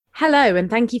Hello, and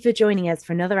thank you for joining us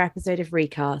for another episode of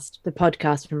ReCast, the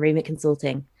podcast from Remit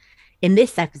Consulting. In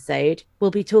this episode, we'll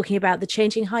be talking about the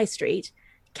changing high street,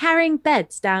 carrying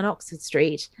beds down Oxford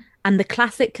Street, and the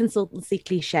classic consultancy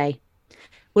cliche.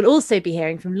 We'll also be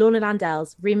hearing from Laura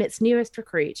Landells, Remit's newest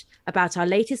recruit, about our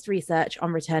latest research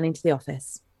on returning to the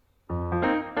office.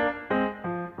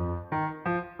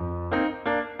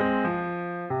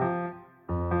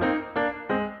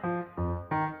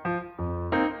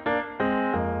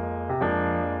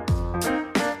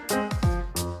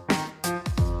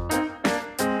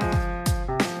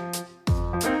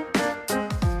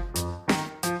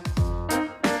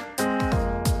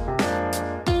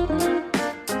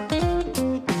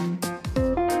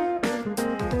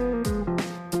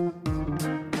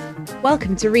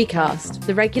 Welcome to ReCast,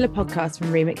 the regular podcast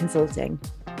from Remit Consulting.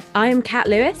 I am Kat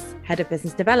Lewis, Head of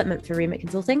Business Development for Remit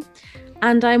Consulting,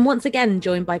 and I'm once again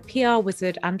joined by PR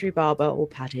wizard Andrew Barber, or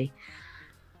Paddy.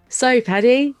 So,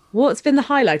 Paddy, what's been the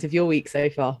highlight of your week so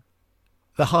far?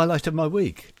 The highlight of my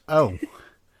week? Oh,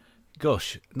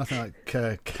 gosh, nothing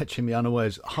like catching me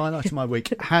unawares. Highlight of my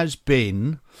week has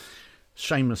been,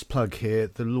 shameless plug here,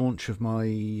 the launch of my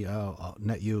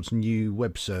NetYield's new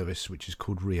web service, which is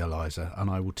called Realizer, and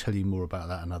I will tell you more about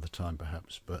that another time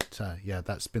perhaps. But yeah,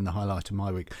 that's been the highlight of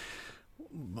my week.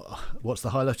 What's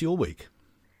the highlight of your week?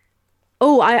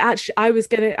 Oh, I was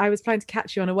planning to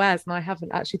catch you unawares, and I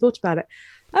haven't actually thought about it.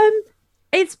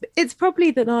 It's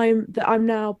probably that I'm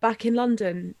now back in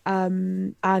London,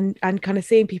 and kind of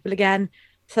seeing people again.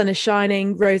 Sun is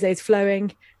shining, rosé's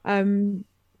flowing.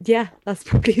 Yeah, that's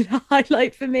probably the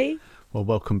highlight for me. Well,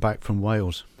 welcome back from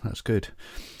Wales. That's good.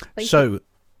 Thank you.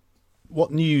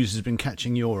 What news has been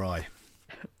catching your eye?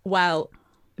 Well,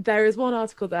 there is one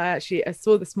article that I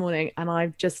saw this morning, and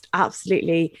I've just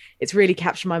it's really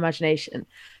captured my imagination.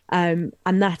 And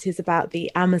that is about the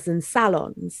Amazon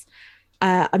salons.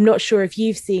 I'm not sure if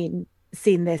you've seen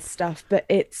this stuff, but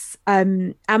it's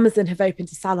Amazon have opened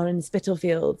a salon in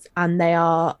Spitalfields, and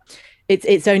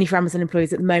it's only for Amazon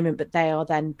employees at the moment, but they are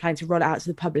then planning to roll it out to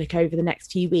the public over the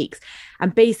next few weeks.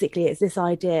 And basically, it's this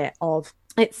idea of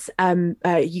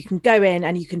you can go in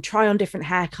and you can try on different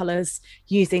hair colors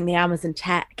using the Amazon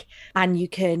tech, and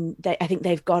I think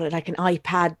they've got it like an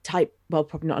iPad type. Well,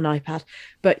 probably not an iPad,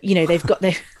 but they've got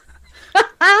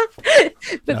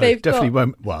but no, they've definitely got,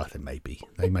 won't. Well,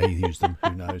 they may use them.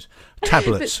 Who knows?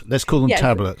 Tablets. Let's call them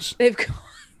tablets.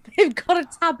 They've got a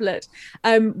tablet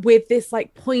with this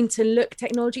like point and look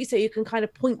technology, so you can kind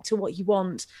of point to what you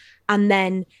want and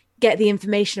then get the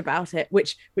information about it,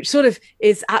 which sort of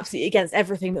is absolutely against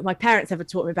everything that my parents ever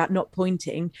taught me about not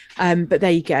pointing. But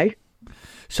there you go.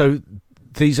 So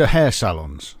these are hair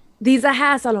salons. These are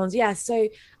hair salons, yes. So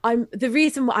the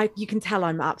reason why you can tell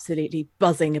I'm absolutely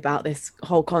buzzing about this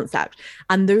whole concept,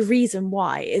 and the reason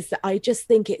why is that I just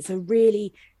think it's a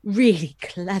really, really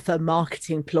clever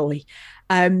marketing ploy.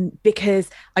 Because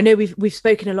I know we've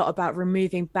spoken a lot about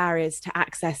removing barriers to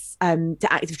access to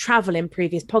active travel in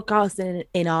previous podcasts and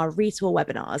in our retour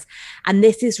webinars. And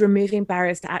this is removing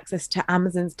barriers to access to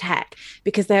Amazon's tech,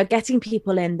 because they are getting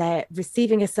people in, they're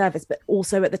receiving a service, but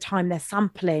also at the time they're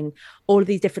sampling all of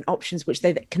these different options, which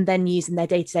they can then use in their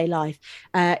day-to-day life.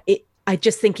 I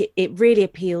just think it really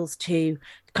appeals to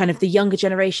kind of the younger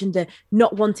generation, the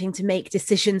not wanting to make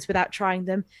decisions without trying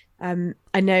them.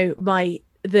 I know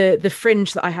the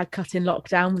fringe that I had cut in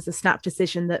lockdown was a snap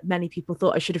decision that many people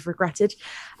thought I should have regretted.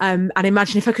 And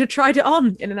imagine if I could have tried it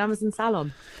on in an Amazon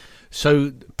salon.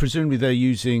 So presumably they're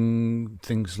using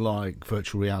things like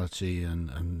virtual reality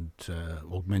and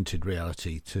augmented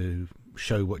reality to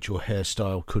show what your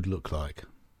hairstyle could look like.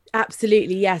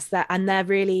 Absolutely, yes. They're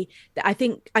really, I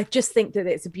just think that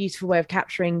it's a beautiful way of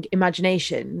capturing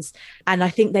imaginations. And I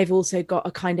think they've also got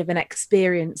a kind of an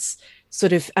experience,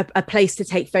 sort of a place to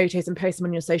take photos and post them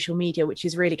on your social media, which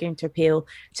is really going to appeal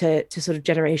to sort of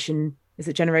Generation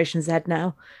Z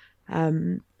now?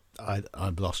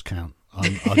 I've lost count.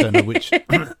 I don't know which.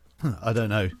 I don't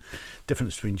know.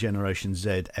 Difference between Generation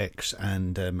Z, X,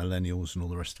 and millennials and all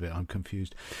the rest of it. I'm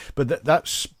confused. But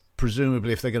that's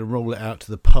presumably if they're going to roll it out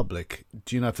to the public.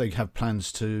 Do you know if they have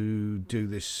plans to do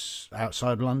this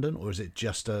outside London, or is it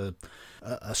just a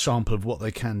sample of what they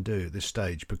can do at this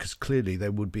stage? Because clearly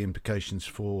there would be implications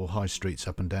for high streets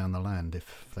up and down the land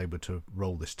if they were to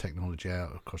roll this technology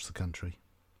out across the country.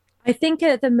 I think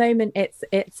at the moment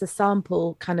it's a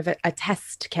sample, kind of a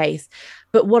test case.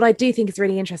 But what I do think is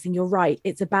really interesting, you're right,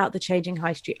 it's about the changing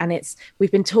high street, and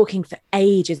we've been talking for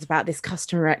ages about this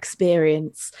customer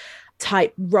experience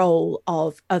type role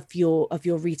of your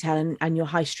retail and your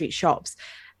high street shops.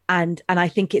 And I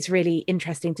think it's really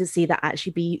interesting to see that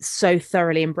actually be so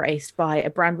thoroughly embraced by a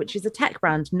brand which is a tech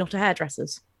brand, not a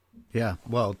hairdresser's. Yeah,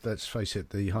 well, let's face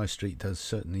it, the high street does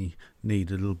certainly need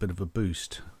a little bit of a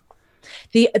boost.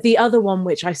 The other one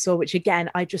which I saw, which again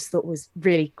I just thought was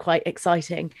really quite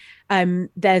exciting,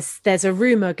 there's a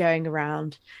rumor going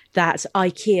around that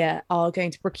IKEA are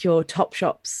going to procure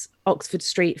Topshop's Oxford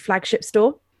Street flagship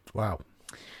store. Wow.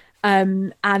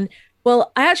 And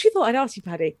well, I actually thought I'd ask you,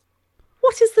 Paddy,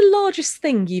 what is the largest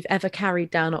thing you've ever carried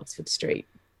down Oxford Street?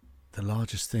 The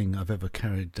largest thing I've ever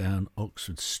carried down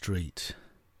Oxford Street.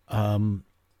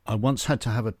 I once had to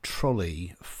have a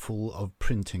trolley full of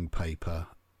printing paper,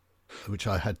 which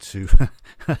I had to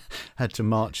had to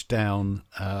march down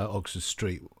Oxford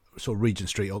Street, sort of Regent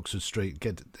Street, Oxford Street,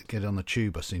 get on the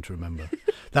tube. I seem to remember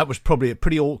that was probably a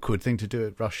pretty awkward thing to do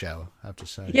at rush hour, I have to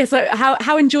say. Yeah, so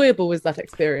how enjoyable was that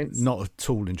experience? Not at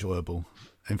all enjoyable.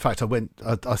 In fact,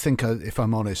 I think, if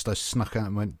I'm honest, I snuck out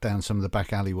and went down some of the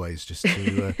back alleyways just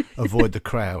to avoid the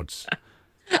crowds.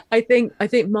 I think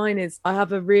mine is I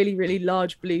have a really really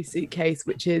large blue suitcase,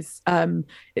 which is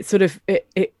it's sort of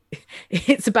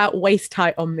it's about waist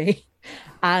height on me,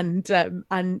 and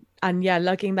yeah,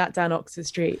 lugging that down Oxford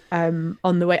Street on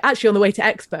the way to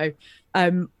Expo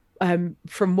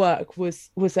from work was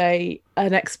an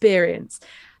experience.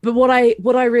 But what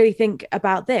I really think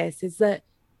about this is that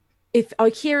if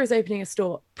IKEA is opening a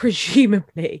store,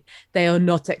 presumably they are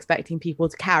not expecting people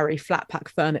to carry flat pack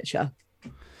furniture.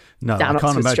 No, Down I can't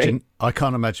Oxford imagine. Street. I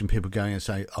can't imagine people going and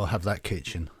saying, "I'll have that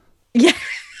kitchen." Yeah,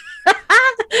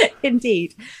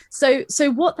 indeed. So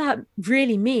what that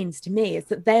really means to me is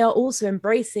that they are also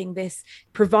embracing this,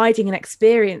 providing an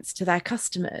experience to their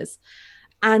customers,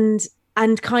 and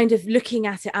kind of looking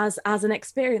at it as an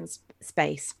experience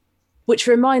space. Which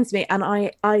reminds me, and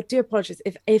I do apologize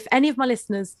if any of my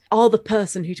listeners are the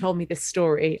person who told me this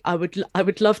story, I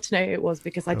would love to know who it was,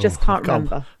 because I just can't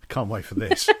remember. I can't wait for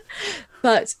this.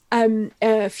 But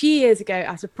a few years ago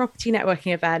at a property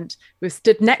networking event, we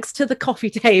stood next to the coffee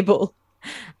table,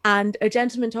 and a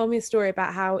gentleman told me a story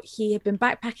about how he had been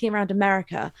backpacking around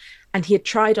America and he had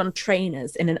tried on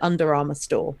trainers in an Under Armour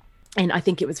store in, I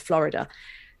think it was Florida.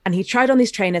 And he tried on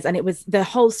these trainers, and the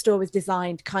whole store was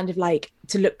designed kind of like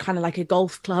to look kind of like a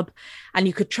golf club, and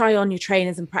you could try on your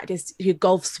trainers and practice your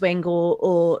golf swing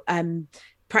or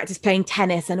practice playing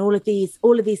tennis and all of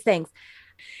these things.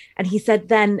 And he said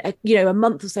then, a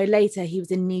month or so later, he was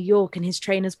in New York and his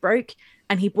trainers broke,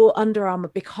 and he bought Under Armour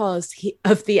because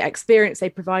of the experience they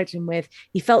provided him with.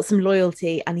 He felt some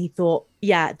loyalty, and he thought,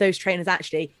 yeah, those trainers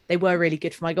actually, they were really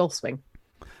good for my golf swing.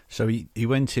 So he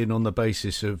went in on the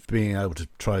basis of being able to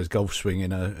try his golf swing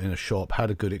in a shop, had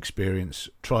a good experience,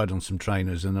 tried on some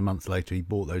trainers, and a month later he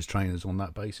bought those trainers on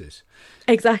that basis.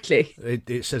 Exactly.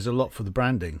 It says a lot for the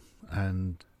branding,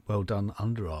 and well done,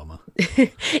 Under Armour.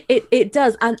 It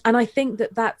does, and I think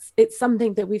it's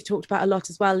something that we've talked about a lot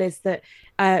as well, is that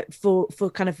for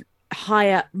kind of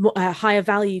higher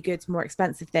value goods, more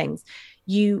expensive things,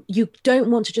 you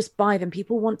don't want to just buy them.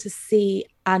 People want to see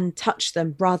and touch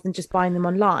them rather than just buying them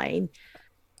online.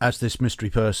 As this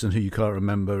mystery person who you can't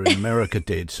remember in America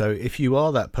did. So if you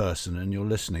are that person and you're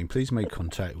listening, please make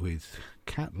contact with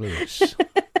Kat Lewis.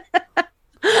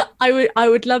 I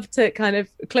would love to kind of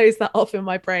close that off in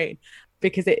my brain,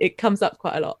 because it comes up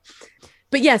quite a lot.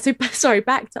 But yeah, so sorry,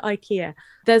 back to IKEA.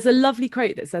 There's a lovely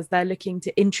quote that says they're looking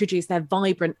to introduce their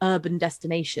vibrant urban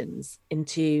destinations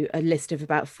into a list of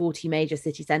about 40 major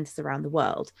city centres around the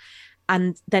world.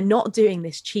 And they're not doing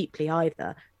this cheaply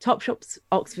either. Topshop's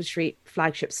Oxford Street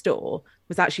flagship store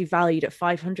was actually valued at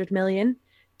 500 million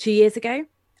 2 years ago.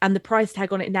 And the price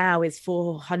tag on it now is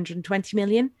 420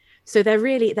 million. So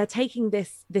they're taking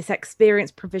this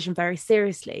experience provision very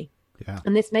seriously. Yeah.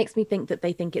 And this makes me think that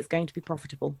they think it's going to be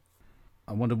profitable.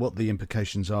 I wonder what the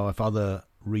implications are if other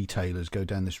retailers go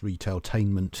down this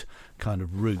retailtainment kind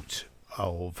of route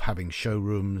of having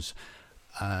showrooms,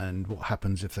 and what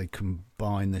happens if they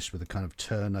combine this with a kind of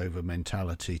turnover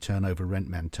rent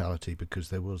mentality, because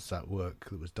there was that work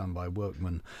that was done by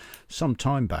Workman some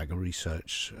time back, a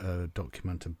research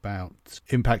document about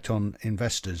impact on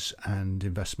investors and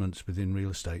investments within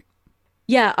real estate.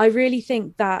 Yeah, I really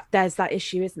think that there's that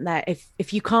issue, isn't there?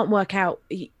 If you can't work out,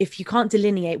 if you can't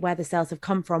delineate where the sales have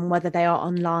come from, whether they are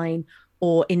online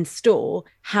or in store,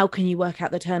 how can you work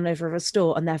out the turnover of a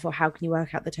store, and therefore how can you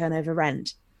work out the turnover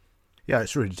rent? Yeah,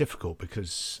 it's really difficult,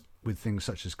 because with things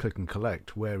such as click and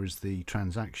collect, where is the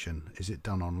transaction? Is it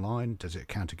done online? Does it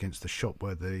count against the shop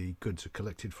where the goods are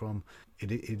collected from?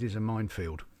 It is a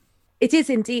minefield. It is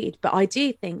indeed, but I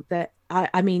do think that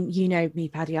I mean, you know me,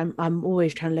 Paddy, I'm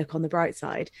always trying to look on the bright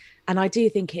side, and I do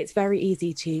think it's very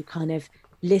easy to kind of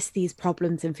list these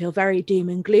problems and feel very doom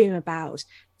and gloom about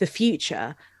the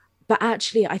future. But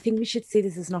actually, I think we should see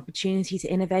this as an opportunity to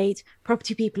innovate.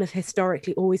 Property people have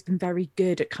historically always been very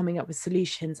good at coming up with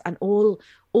solutions, and all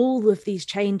of these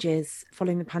changes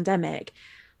following the pandemic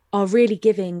are really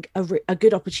giving a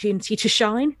good opportunity to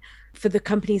shine for the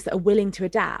companies that are willing to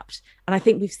adapt. And I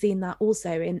think we've seen that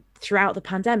also in throughout the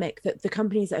pandemic, that the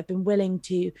companies that have been willing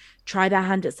to try their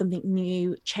hand at something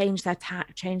new, change their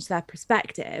tack, change their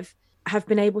perspective, have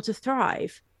been able to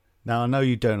thrive. Now, I know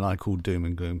you don't like all doom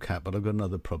and gloom, Kat, but I've got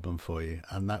another problem for you,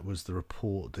 and that was the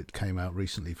report that came out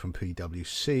recently from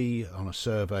PwC on a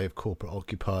survey of corporate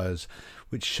occupiers,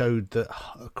 which showed that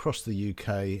across the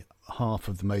UK, half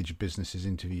of the major businesses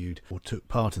interviewed or took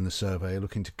part in the survey are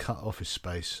looking to cut office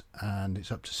space, and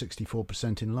it's up to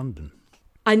 64% in London.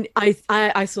 I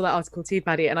saw that article too,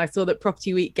 Paddy, and I saw that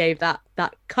Property Week gave that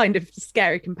kind of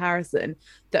scary comparison,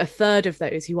 that a third of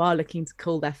those who are looking to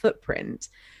cull their footprint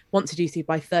want to do so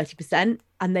by 30%.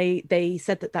 And they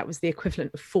said that was the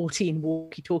equivalent of 14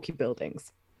 walkie-talkie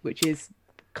buildings, which is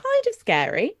kind of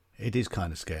scary. It is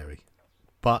kind of scary,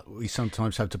 but we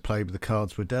sometimes have to play with the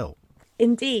cards we're dealt.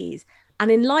 Indeed. And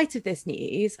in light of this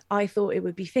news, I thought it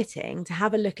would be fitting to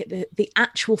have a look at the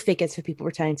actual figures for people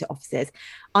returning to offices.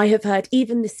 I have heard,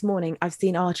 even this morning, I've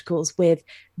seen articles with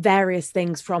various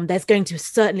things from there's going to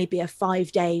certainly be a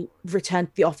 5-day return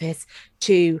to the office,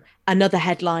 to another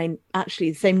headline, actually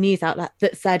the same news outlet,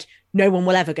 that said no one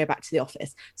will ever go back to the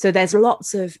office. So there's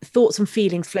lots of thoughts and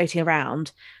feelings floating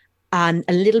around, and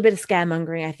a little bit of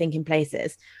scaremongering, I think, in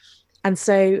places. And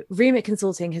so Remit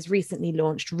Consulting has recently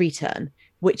launched Return,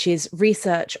 which is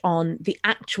research on the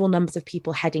actual numbers of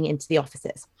people heading into the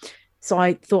offices. So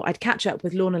I thought I'd catch up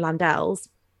with Laura Landells,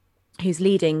 who's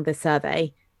leading the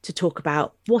survey, to talk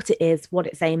about what it is, what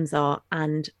its aims are,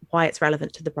 and why it's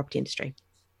relevant to the property industry.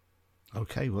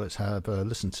 Okay, well, let's have a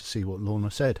listen to see what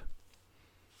Lorna said.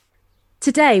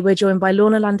 Today, we're joined by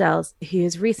Laura Landells, who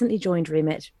has recently joined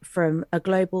Remit from a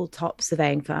global top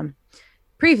surveying firm.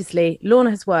 Previously, Lorna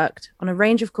has worked on a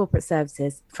range of corporate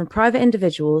services, from private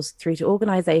individuals through to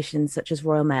organisations such as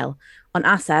Royal Mail, on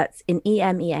assets in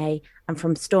EMEA and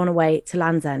from Stornoway to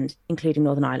Land's End, including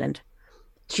Northern Ireland.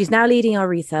 She's now leading our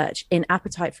research in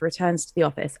appetite for returns to the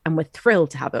office, and we're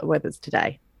thrilled to have her with us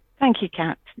today. Thank you,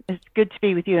 Kat. It's good to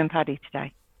be with you and Paddy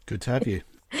today. Good to have you.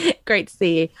 Great to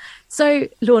see you. So,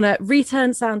 Lorna,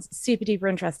 Return sounds super duper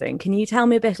interesting. Can you tell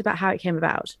me a bit about how it came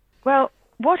about? Well,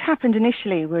 what happened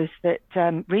initially was that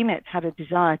Remit had a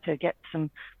desire to get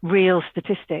some real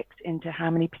statistics into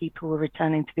how many people were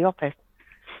returning to the office.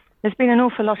 There's been an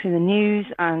awful lot in the news,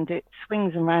 and it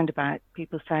swings and roundabouts.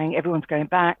 People saying everyone's going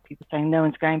back, people saying no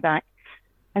one's going back.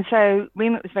 And so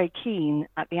Remit was very keen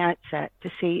at the outset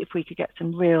to see if we could get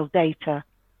some real data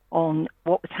on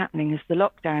what was happening as the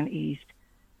lockdown eased.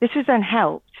 This was then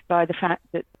helped by the fact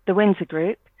that the Windsor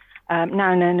Group,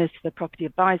 now known as the Property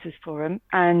Advisors Forum,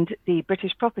 and the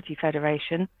British Property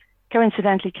Federation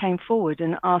coincidentally came forward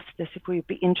and asked us if we would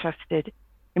be interested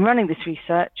in running this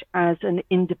research as an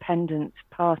independent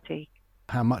party.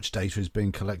 How much data is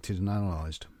being collected and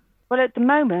analysed? Well, at the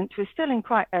moment, we're still in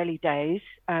quite early days.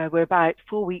 We're about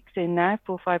 4 weeks in now,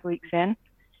 4 or 5 weeks in.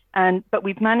 But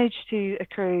we've managed to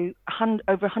accrue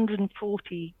over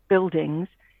 140 buildings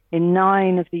in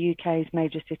 9 of the UK's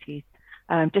major cities.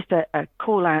 Just a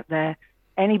call out there.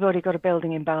 Anybody got a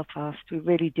building in Belfast? We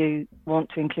really do want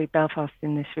to include Belfast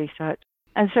in this research.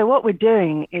 And so what we're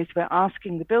doing is we're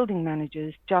asking the building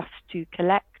managers just to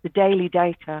collect the daily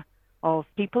data of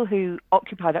people who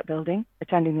occupy that building,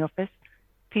 attending the office,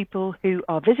 people who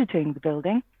are visiting the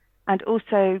building, and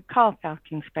also car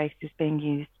parking spaces being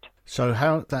used. So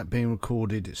how's that being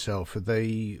recorded itself? Are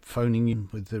they phoning you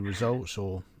with the results,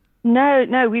 or?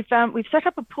 No, we've set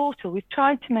up a portal. We've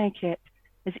tried to make it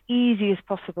as easy as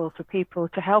possible for people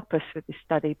to help us with this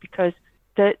study, because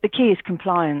the key is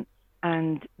compliance,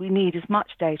 and we need as much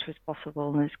data as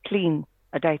possible and as clean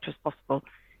a data as possible.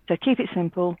 So keep it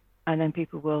simple, and then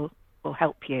people will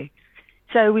help you.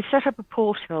 So we've set up a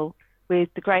portal with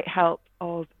the great help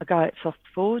of a guy at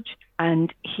SoftForge,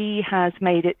 and he has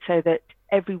made it so that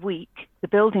every week the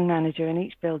building manager in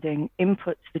each building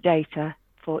inputs the data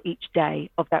for each day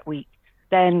of that week.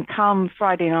 Then come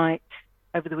Friday night,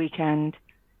 over the weekend,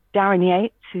 Darren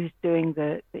Yates, who's doing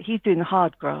the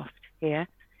hard graft here,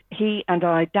 he and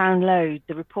I download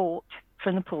the report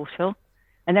from the portal,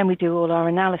 and then we do all our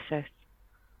analysis.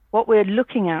 What we're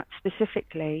looking at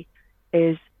specifically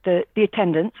is the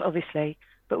attendance, obviously,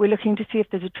 but we're looking to see if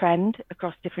there's a trend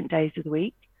across different days of the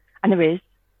week. And there is,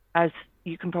 as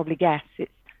you can probably guess. It's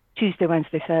Tuesday,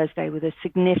 Wednesday, Thursday, with a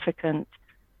significant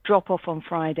drop-off on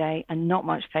Friday and not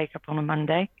much take-up on a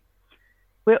Monday.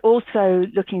 We're also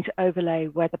looking to overlay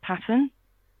weather patterns.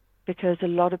 because a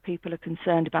lot of people are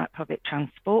concerned about public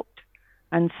transport.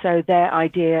 And so their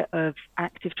idea of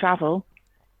active travel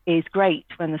is great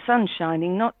when the sun's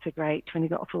shining, not so great when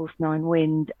you've got a force 9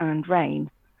 wind and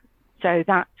rain. So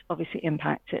that obviously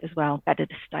impacts it as well. Better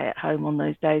to stay at home on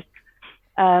those days.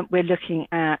 We're looking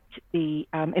at the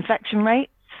infection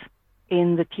rates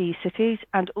in the key cities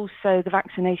and also the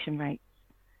vaccination rates.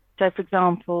 So, for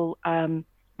example,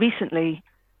 recently,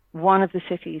 one of the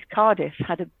cities, Cardiff,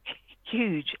 had a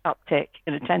huge uptick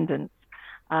in attendance.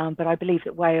 But I believe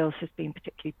that Wales has been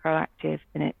particularly proactive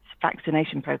in its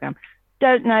vaccination programme.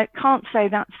 Don't know, can't say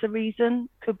that's the reason.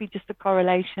 Could be just a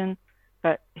correlation,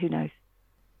 but who knows?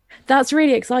 That's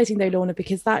really exciting though, Lorna,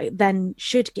 because that then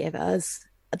should give us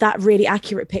that really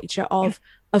accurate picture of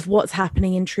what's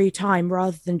happening in true time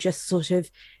rather than just sort of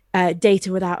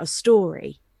data without a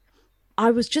story.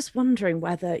 I was just wondering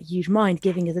whether you'd mind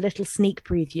giving us a little sneak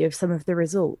preview of some of the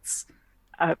results.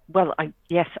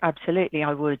 Yes, absolutely,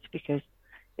 I would, because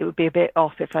it would be a bit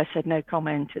off if I said no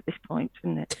comment at this point,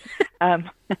 wouldn't it?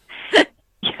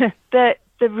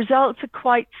 The results are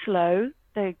quite slow.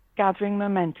 They're gathering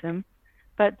momentum,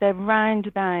 but they're round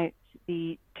about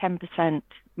the 10%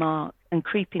 mark and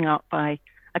creeping up by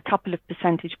a couple of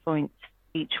percentage points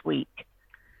each week.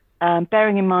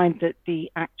 Bearing in mind that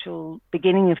the actual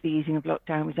beginning of the easing of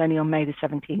lockdown was only on May the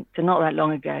 17th, so not that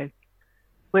long ago.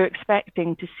 We're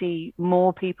expecting to see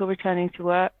more people returning to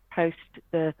work post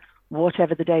the,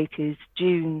 whatever the date is,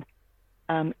 June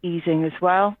easing as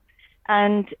well.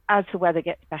 And as the weather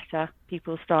gets better,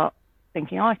 people start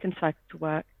thinking, oh, I can cycle to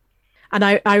work. And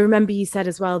I remember you said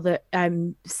as well that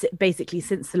basically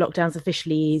since the lockdown's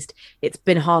officially eased, it's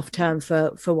been half term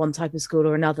for one type of school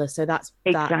or another. So that's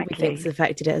exactly. That we think's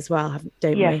affected it as well,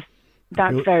 don't we? Yes,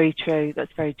 that's very true.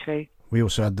 That's very true. We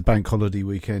also had the bank holiday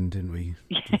weekend, didn't we?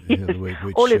 The other week,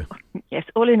 which, yes,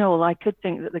 all in all, I could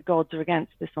think that the gods are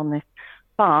against us on this.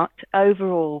 But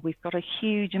overall, we've got a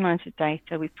huge amount of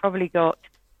data. We've probably got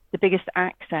the biggest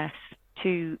access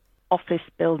to office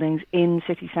buildings in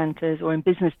city centres or in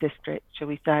business districts, shall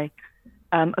we say,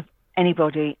 of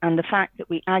anybody. And the fact that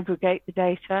we aggregate the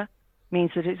data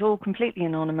means that it's all completely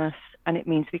anonymous, and it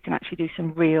means we can actually do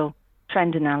some real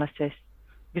trend analysis,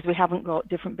 because we haven't got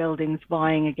different buildings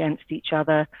vying against each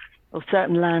other, or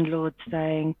certain landlords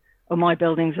saying, oh, my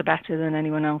buildings are better than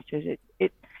anyone else's.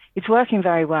 It's working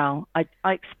very well. I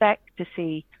expect to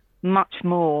see much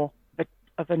more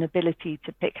of an ability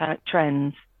to pick out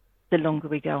trends the longer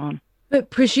we go on. But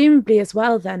presumably as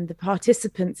well, then, the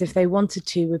participants, if they wanted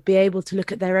to, would be able to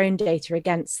look at their own data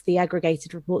against the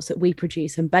aggregated reports that we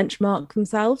produce and benchmark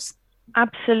themselves?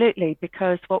 Absolutely,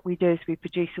 because what we do is we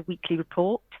produce a weekly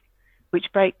report which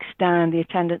breaks down the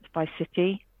attendance by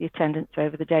city, the attendance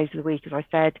over the days of the week, as I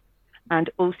said, and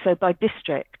also by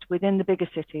district within the bigger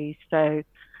cities. So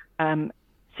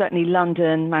certainly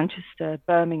London, Manchester,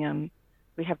 Birmingham,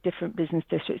 we have different business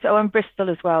districts. Oh, and Bristol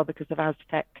as well, because of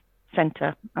Aztec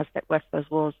Centre, Aztec West as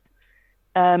was.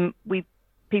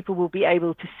 People will be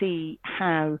able to see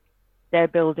how their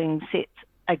building sits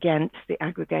against the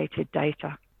aggregated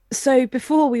data. So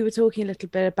before we were talking a little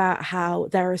bit about how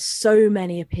there are so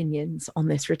many opinions on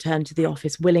this return to the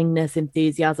office, willingness,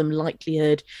 enthusiasm,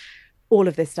 likelihood, all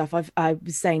of this stuff. I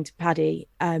was saying to Paddy,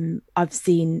 I've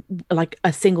seen like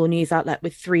a single news outlet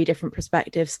with 3 different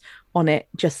perspectives on it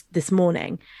just this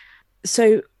morning.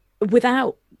 So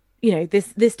without,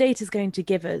 this data is going to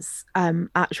give us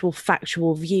actual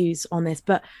factual views on this.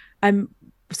 But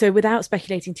so without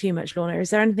speculating too much, Lorna,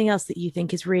 is there anything else that you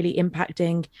think is really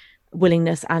impacting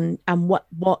willingness, and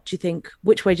what do you think,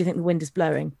 which way do you think the wind is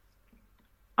blowing?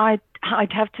 I'd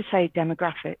have to say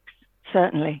demographics,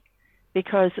 certainly,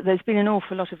 because there's been an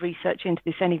awful lot of research into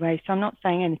this anyway, so I'm not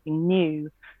saying anything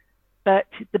new, but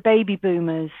the baby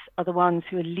boomers are the ones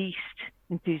who are least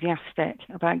enthusiastic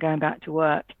about going back to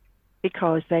work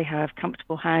because they have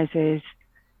comfortable houses.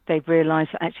 They've realised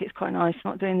that actually it's quite nice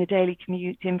not doing the daily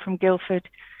commute in from Guildford.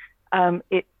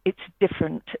 It's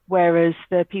different, whereas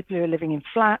the people who are living in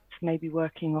flats, maybe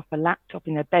working off a laptop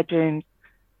in their bedrooms,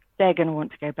 they're going to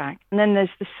want to go back. And then there's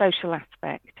the social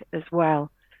aspect as well.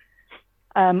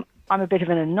 I'm a bit of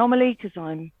an anomaly because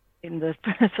I'm in the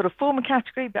sort of former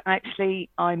category, but actually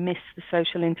I miss the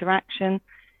social interaction.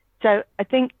 So I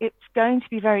think it's going to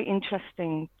be very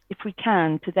interesting, if we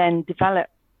can, to then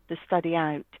develop the study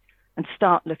out and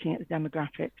start looking at the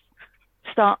demographics,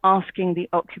 start asking the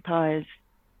occupiers,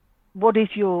 what is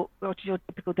your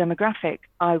typical demographic?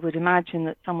 I would imagine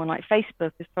that someone like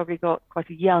Facebook has probably got quite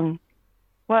a young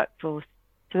workforce,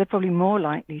 so they're probably more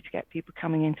likely to get people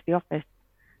coming into the office.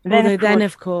 Then,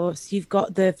 of course, you've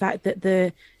got the fact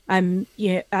that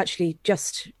actually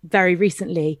just very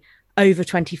recently, over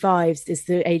 25s is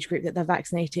the age group that they're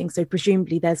vaccinating. So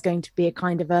presumably there's going to be a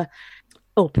kind of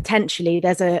or potentially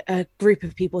there's a group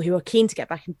of people who are keen to get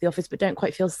back into the office but don't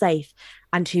quite feel safe,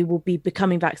 and who will be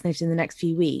becoming vaccinated in the next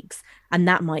few weeks. And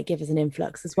that might give us an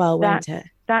influx as well, won't it?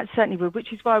 That certainly would,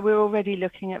 which is why we're already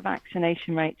looking at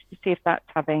vaccination rates to see if that's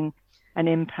having an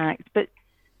impact. But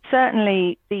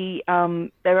certainly there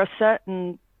are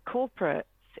certain corporates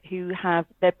who have,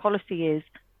 their policy is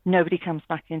nobody comes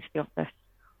back into the office,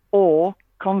 or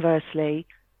conversely,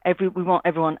 we want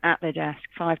everyone at their desk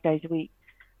 5 days a week.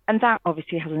 And that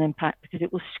obviously has an impact because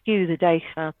it will skew the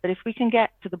data. But if we can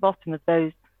get to the bottom of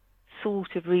those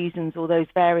sort of reasons or those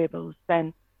variables,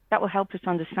 then that will help us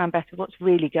understand better what's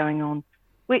really going on,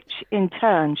 which in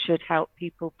turn should help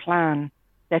people plan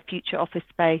their future office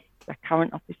space, their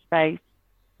current office space,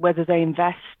 whether they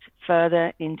invest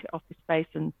further into office space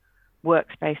and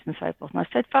workspace and so forth. And I've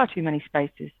said far too many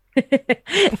spaces.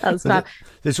 That's bad.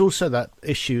 There's also that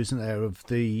issue, isn't there, of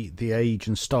the age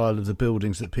and style of the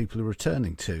buildings that people are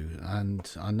returning to.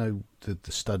 And I know that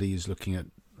the study is looking at,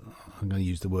 I'm going to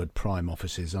use the word prime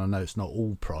offices. I know it's not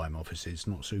all prime offices,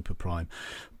 not super prime,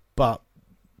 but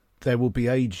there will be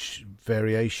age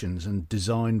variations and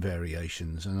design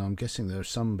variations. And I'm guessing there are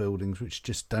some buildings which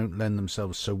just don't lend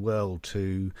themselves so well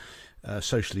to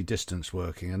socially distanced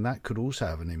working, and that could also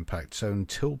have an impact. So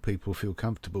until people feel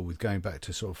comfortable with going back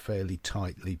to sort of fairly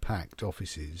tightly packed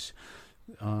offices,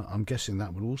 I'm guessing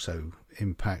that will also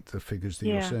impact the figures that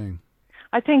you're seeing.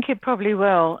 I think it probably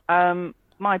will.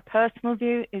 My personal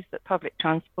view is that public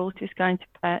transport is going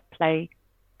to play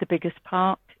the biggest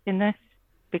part in this,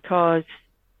 because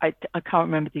I can't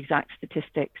remember the exact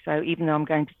statistics. So even though I'm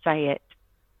going to say it,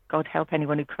 God help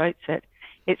anyone who quotes it,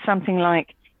 it's something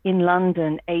like in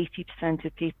London, 80%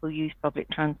 of people use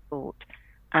public transport,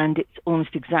 and it's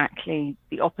almost exactly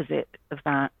the opposite of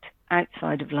that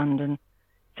outside of London.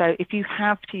 So if you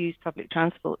have to use public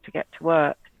transport to get to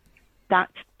work,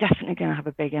 that's definitely going to have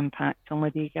a big impact on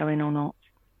whether you go in or not.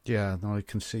 Yeah, no, I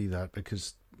can see that,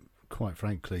 because quite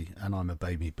frankly, and I'm a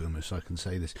baby boomer, so I can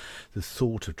say this, the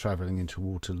thought of travelling into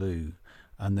Waterloo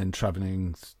and then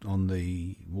travelling on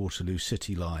the Waterloo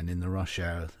City line in the rush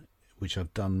hour, which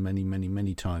I've done many, many,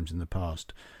 many times in the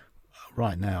past,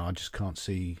 right now I just can't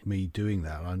see me doing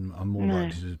that. I'm more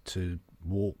likely to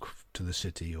walk to the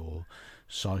city or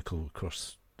cycle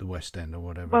across the West End or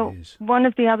whatever it is. One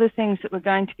of the other things that we're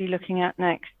going to be looking at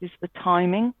next is the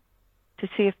timing, to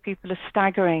see if people are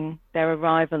staggering their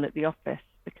arrival at the office,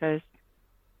 because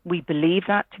we believe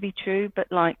that to be true,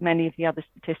 but like many of the other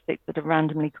statistics that are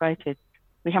randomly quoted,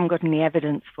 we haven't got any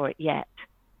evidence for it yet.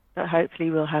 But hopefully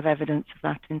we'll have evidence of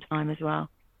that in time as well.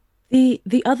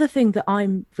 The other thing that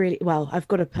I'm really, well, I've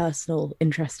got a personal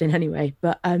interest in anyway,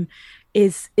 but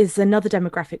is another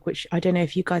demographic which I don't know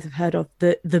if you guys have heard of,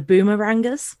 the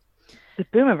boomerangers. The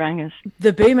boomerangers.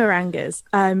 The boomerangers,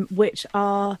 which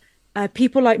are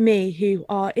people like me who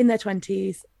are in their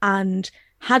 20s and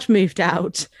had moved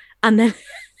out and then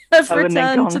have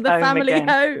returned to the family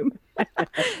home.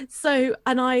 So,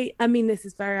 and I mean, this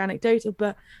is very anecdotal,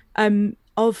 but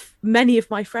of many of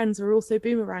my friends are also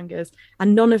boomerangers,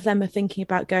 and none of them are thinking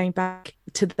about going back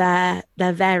to their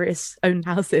various own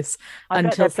houses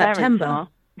until September.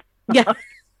 Yeah,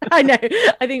 I know.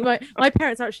 I think my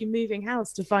parents are actually moving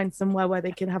house to find somewhere where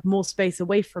they can have more space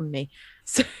away from me.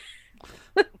 So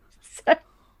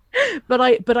but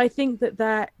I think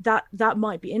that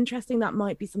might be interesting. That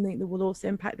might be something that will also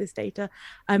impact this data.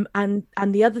 And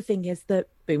the other thing is that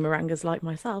boomerangers like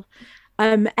myself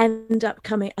end up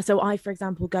coming. So I, for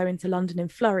example, go into London in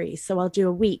flurries. So I'll do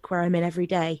a week where I'm in every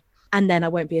day, and then I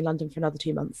won't be in London for another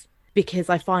 2 months, because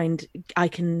I find I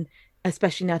can,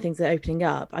 especially now things are opening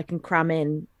up, I can cram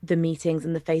in the meetings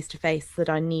and the face-to-face that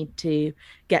I need to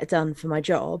get done for my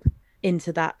job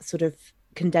into that sort of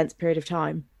condensed period of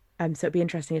time. So it'd be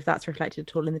interesting if that's reflected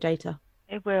at all in the data.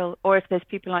 It will, or if there's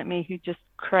people like me who just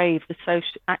crave the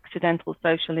accidental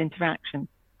social interaction.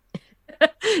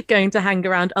 Going to hang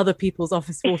around other people's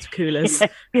office water coolers.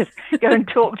 yes, go and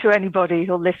talk to anybody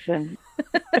who'll listen.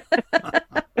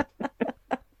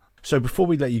 So before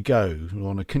we let you go,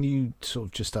 Lorna, can you sort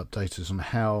of just update us on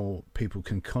how people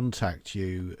can contact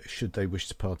you should they wish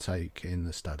to partake in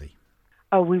the study?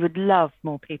 Oh, we would love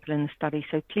more people in the study,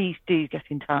 so please do get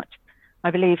in touch.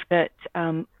 I believe that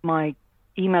my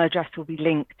email address will be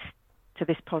linked to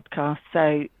this podcast.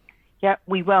 So, yeah,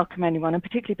 we welcome anyone, and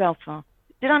particularly Belfast.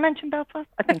 Did I mention Belfast?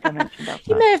 I think I mentioned Belfast.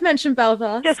 You may have mentioned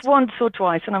Belfast. Just once or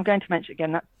twice, and I'm going to mention it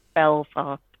again. That's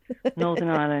Belfast, Northern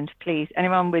Ireland. Please,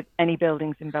 anyone with any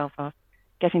buildings in Belfast,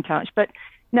 get in touch. But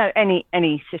no,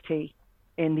 any city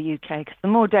in the UK, because the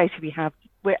more data we have,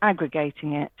 we're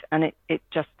aggregating it, and it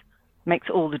just makes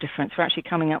all the difference. We're actually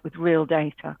coming up with real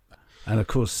data. And of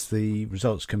course, the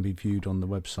results can be viewed on the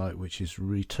website, which is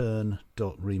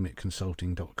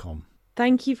return.remitconsulting.com.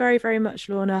 Thank you very, very much,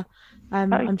 Lorna.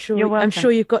 I'm you're welcome. I'm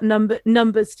sure you've got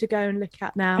numbers to go and look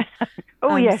at now.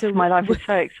 Yes, so my life is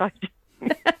so exciting.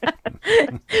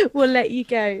 We'll let you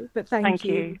go, but thank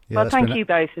you. Yeah, well, thank you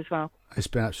both as well. It's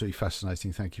been absolutely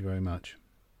fascinating. Thank you very much.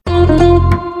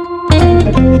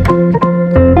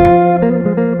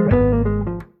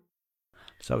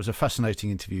 So it was a fascinating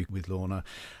interview with Lorna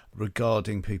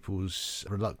regarding people's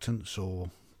reluctance or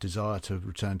desire to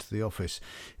return to the office.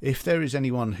 If there is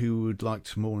anyone who would like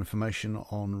some more information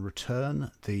on Return,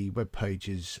 the webpage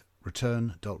is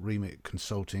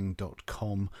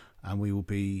return.remitconsulting.com, and we will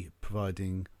be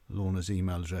providing Lorna's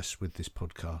email address with this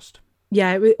podcast.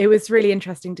 Yeah, it was really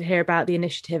interesting to hear about the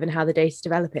initiative and how the data's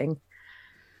developing.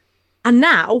 And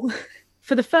now,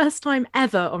 for the first time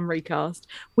ever on ReCast,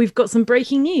 we've got some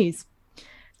breaking news.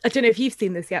 I don't know if you've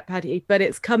seen this yet, Paddy, but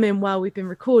it's come in while we've been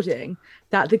recording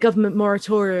that the government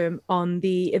moratorium on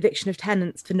the eviction of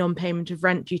tenants for non-payment of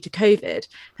rent due to COVID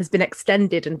has been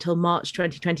extended until March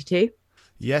 2022.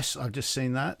 Yes, I've just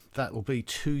seen that. That will be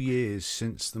 2 years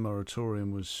since the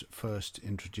moratorium was first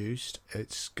introduced.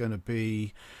 It's going to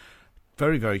be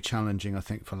very, very challenging, I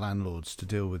think, for landlords to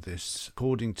deal with this.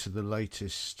 According to the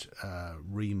latest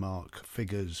remark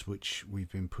figures, which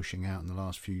we've been pushing out in the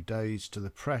last few days to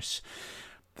the press,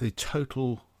 the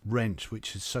total rent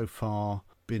which has so far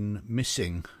been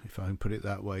missing, if I can put it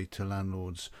that way, to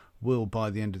landlords will, by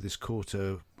the end of this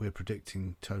quarter, we're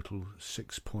predicting total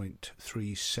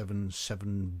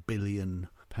 £6.377 billion.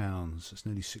 That's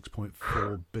nearly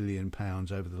 £6.4 billion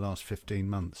over the last 15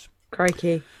 months.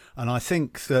 Crikey. And I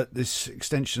think that this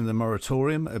extension of the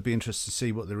moratorium, it'd be interesting to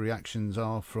see what the reactions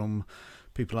are from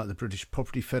people like the British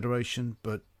Property Federation,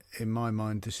 but in my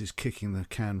mind this is kicking the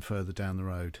can further down the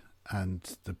road,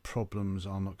 and the problems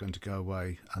are not going to go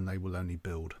away and they will only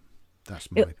build. That's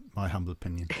my humble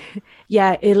opinion.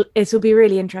 Yeah, it'll be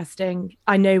really interesting.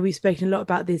 I know we've spoken a lot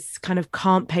about this kind of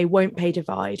can't pay, won't pay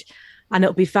divide, and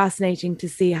it'll be fascinating to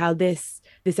see how this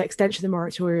extension of the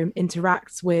moratorium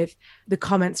interacts with the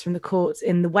comments from the courts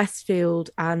in the Westfield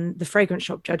and the fragrance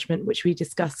shop judgment, which we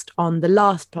discussed on the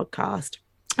last podcast,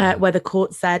 where the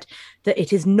court said that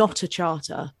it is not a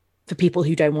charter for people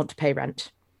who don't want to pay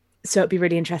rent. So it'd be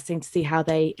really interesting to see how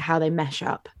they mesh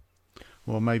up.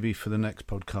 Well, maybe for the next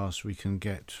podcast we can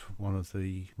get one of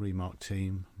the Remark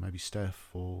team, maybe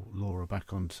Steph or Laura,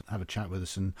 back on to have a chat with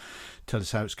us and tell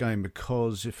us how it's going,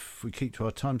 because if we keep to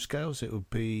our timescales, it will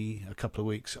be a couple of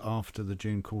weeks after the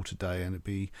June quarter day, and it'd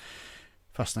be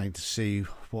fascinating to see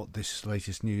what this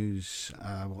latest news,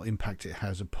 what impact it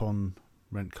has upon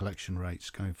rent collection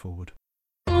rates going forward.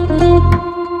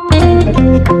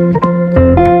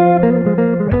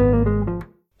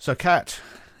 So, Kat,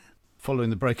 following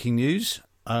the breaking news,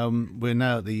 we're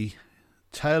now at the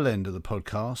tail end of the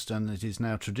podcast, and it is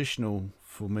now traditional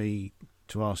for me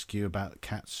to ask you about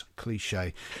Kat's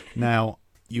cliche. Now,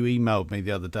 you emailed me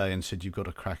the other day and said you've got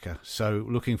a cracker, so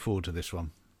looking forward to this one.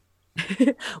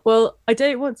 Well, I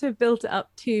don't want to have built it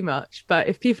up too much, but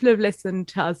if people have listened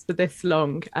to us for this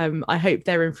long, I hope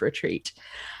they're in for a treat.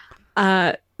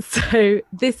 So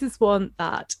this is one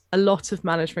that a lot of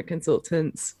management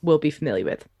consultants will be familiar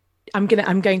with. I'm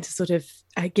going to sort of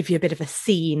give you a bit of a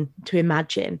scene to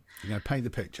imagine. You're going to paint the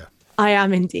picture. I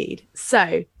am indeed.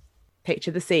 So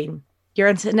picture the scene. You're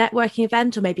at a networking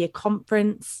event or maybe a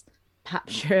conference.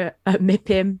 Perhaps you're at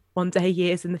MIPIM one day,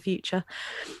 years in the future.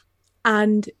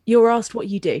 And you're asked what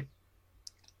you do.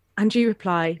 And you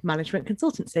reply, management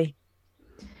consultancy.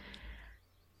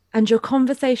 And your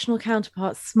conversational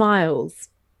counterpart smiles,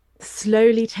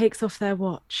 slowly takes off their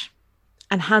watch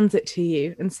and hands it to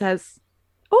you and says,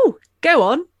 "Oh, go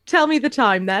on, tell me the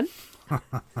time then."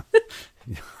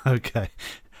 Okay.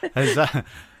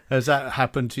 Has that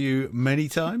happened to you many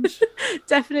times?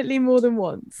 Definitely more than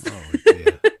once. Oh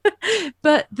dear.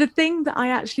 But the thing that I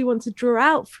actually want to draw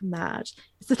out from that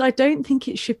is that I don't think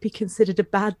it should be considered a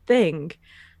bad thing.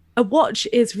 A watch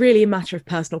is really a matter of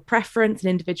personal preference and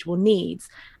individual needs,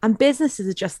 and businesses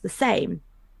are just the same.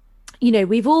 You know,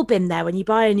 we've all been there when you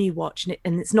buy a new watch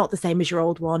and it's not the same as your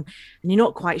old one, and you're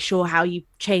not quite sure how you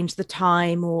change the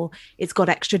time, or it's got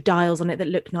extra dials on it that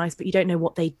look nice, but you don't know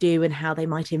what they do and how they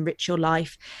might enrich your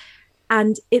life.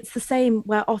 And it's the same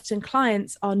where often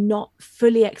clients are not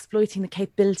fully exploiting the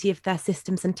capability of their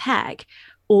systems and tech,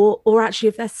 or actually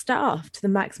of their staff to the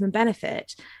maximum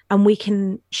benefit. And we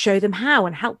can show them how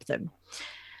and help them.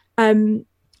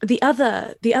 the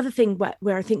other thing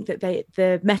where I think that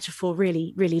the metaphor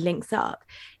really links up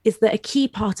is that a key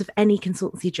part of any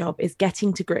consultancy job is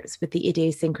getting to grips with the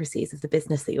idiosyncrasies of the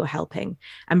business that you're helping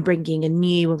and bringing a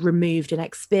new, removed, and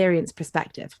experienced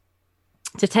perspective.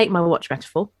 To take my watch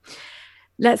metaphor,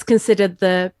 let's consider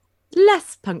the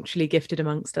less punctually gifted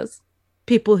amongst us,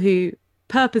 people who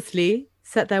purposely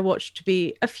set their watch to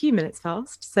be a few minutes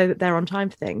fast so that they're on time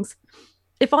for things.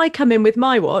 If I come in with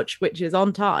my watch, which is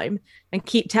on time, and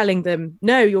keep telling them,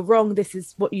 no, you're wrong, this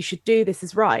is what you should do, this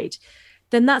is right,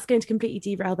 then that's going to completely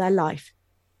derail their life.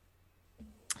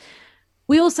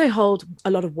 We also hold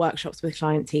a lot of workshops with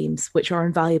client teams, which are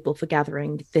invaluable for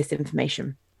gathering this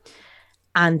information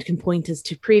and can point us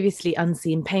to previously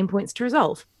unseen pain points to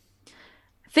resolve.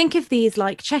 Think of these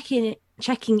like checking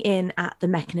in at the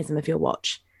mechanism of your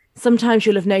watch. Sometimes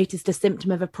you'll have noticed a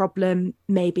symptom of a problem.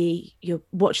 Maybe your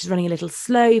watch is running a little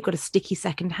slow, you've got a sticky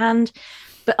second hand.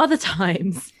 But other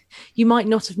times you might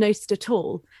not have noticed at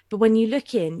all. But when you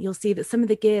look in, you'll see that some of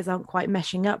the gears aren't quite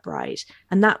meshing up right.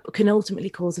 And that can ultimately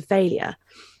cause a failure.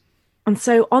 And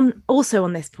so also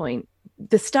on this point,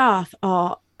 the staff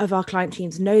of our client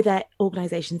teams know their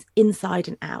organizations inside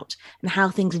and out and how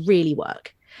things really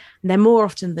work. And they're more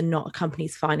often than not a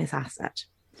company's finest asset.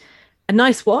 A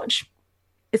nice watch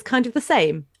is kind of the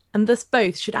same, and thus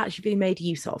both should actually be made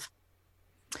use of.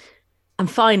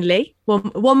 And finally,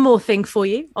 one more thing for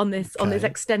you on this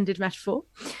extended metaphor.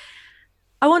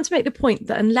 I want to make the point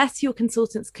that unless your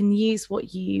consultants can use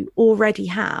what you already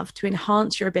have to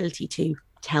enhance your ability to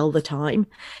tell the time,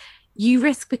 you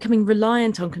risk becoming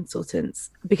reliant on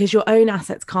consultants because your own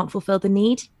assets can't fulfill the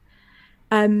need.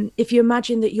 If you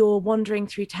imagine that you're wandering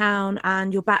through town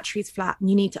and your battery's flat and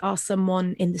you need to ask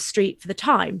someone in the street for the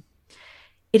time,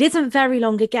 it isn't very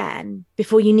long again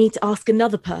before you need to ask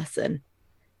another person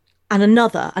and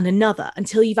another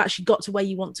until you've actually got to where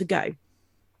you want to go.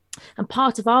 And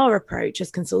part of our approach as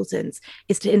consultants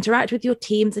is to interact with your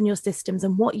teams and your systems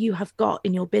and what you have got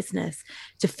in your business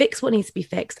to fix what needs to be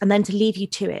fixed and then to leave you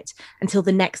to it until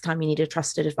the next time you need a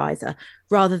trusted advisor,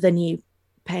 rather than you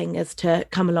paying us to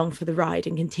come along for the ride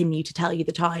and continue to tell you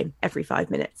the time every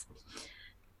 5 minutes.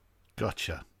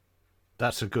 Gotcha.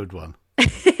 That's a good one.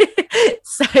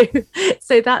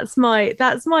 So that's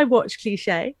my watch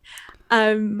cliche.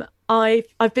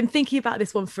 I've been thinking about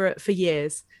this one for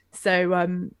years.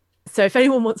 So if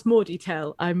anyone wants more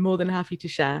detail, I'm more than happy to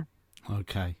share.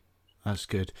 Okay, that's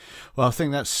good. Well, I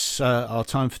think that's our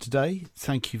time for today.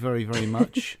 Thank you very, very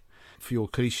much for your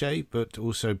cliche, but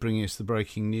also bringing us the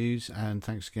breaking news. And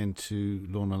thanks again to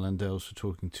Laura Landells for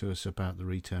talking to us about the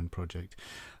Return project.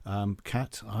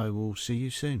 Kat, I will see you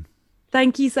soon.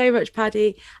 Thank you so much,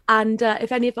 Paddy. And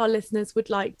if any of our listeners would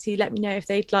like to let me know if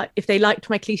they liked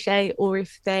my cliche or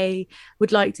if they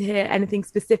would like to hear anything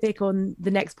specific on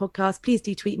the next podcast, please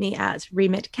do tweet me at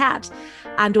RemitCat.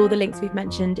 And all the links we've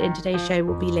mentioned in today's show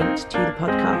will be linked to the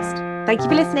podcast. Thank you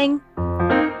for listening.